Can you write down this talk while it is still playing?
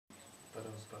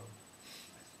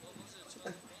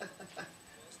bone.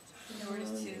 No, we're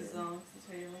just too long to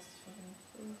tell your most fucking.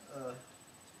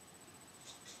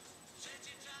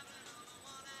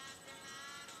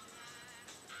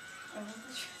 I want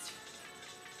the transfer.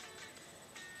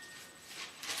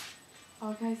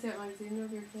 Oh, can I set magazine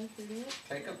over your flesh for it?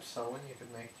 Take up sewing, you can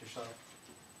make it yourself.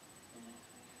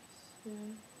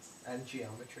 Yeah. And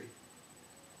geometry.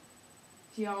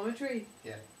 Geometry?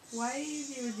 Yeah. Why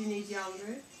would you need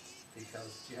geometry?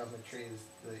 Because geometry is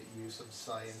the use of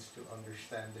science to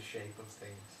understand the shape of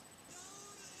things.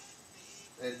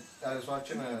 I was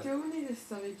watching You don't need to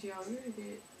study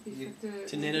geometry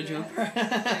to knit a jumper.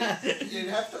 You'd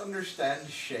have to understand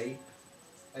shape.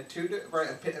 A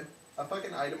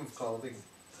fucking item of clothing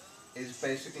is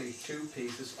basically two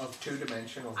pieces of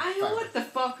two-dimensional I know fabric. what the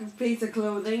fuck a piece of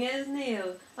clothing is,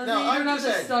 Neil. And No, then you I'm don't have just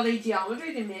to saying. study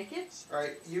geometry to make it.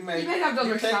 Right, you may have to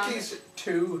take understand these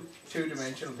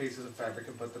two-dimensional pieces of fabric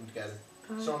and put them together.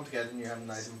 Sew them together and you have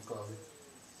an item of clothing.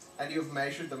 And you've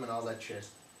measured them and all that shit.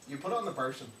 You put on the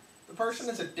person. The person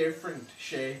is a different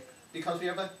shape because we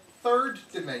have a third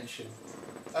dimension.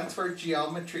 That's where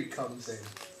geometry comes in.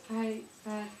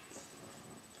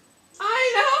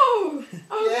 I know!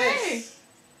 Okay! Yes.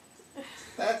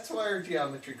 That's where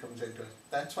geometry comes into it.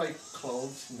 That's why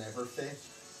clothes never fit.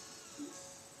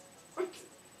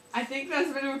 I think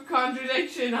that's a bit of a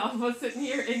contradiction, all of us sitting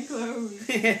here in clothes.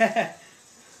 Yeah.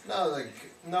 No, like,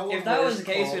 no one If that was wears the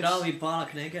case, clothes. we'd all be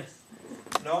bollock naked.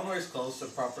 No one wears clothes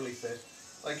that properly fit.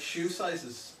 Like, shoe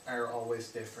sizes are always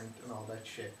different and all that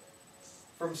shit.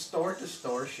 From store to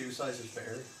store, shoe sizes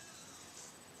vary.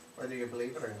 Whether you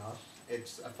believe it or not,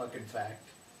 it's a fucking fact.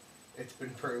 It's been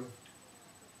proved.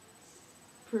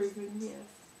 Proven, yes.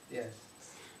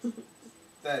 Yes.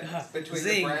 That between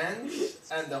Zing. the brands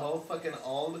and the whole fucking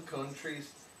all the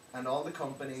countries and all the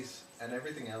companies and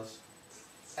everything else,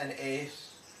 an 8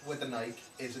 with a Nike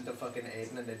isn't a fucking 8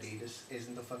 in an Adidas,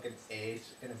 isn't a fucking 8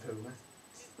 in a Puma.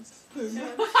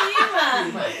 Puma.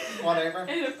 Puma. Whatever.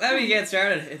 Let me get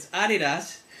started. It's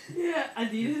Adidas, Yeah,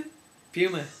 Adidas.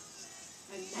 Puma.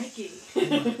 And Nike.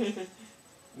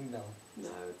 No. No,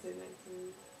 I would say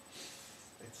Nike.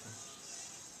 It's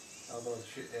not. Although it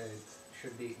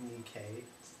should be Nike,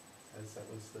 as that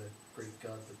was the Greek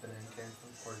god that the name came from,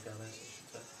 or goddess, I should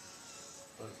say.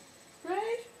 But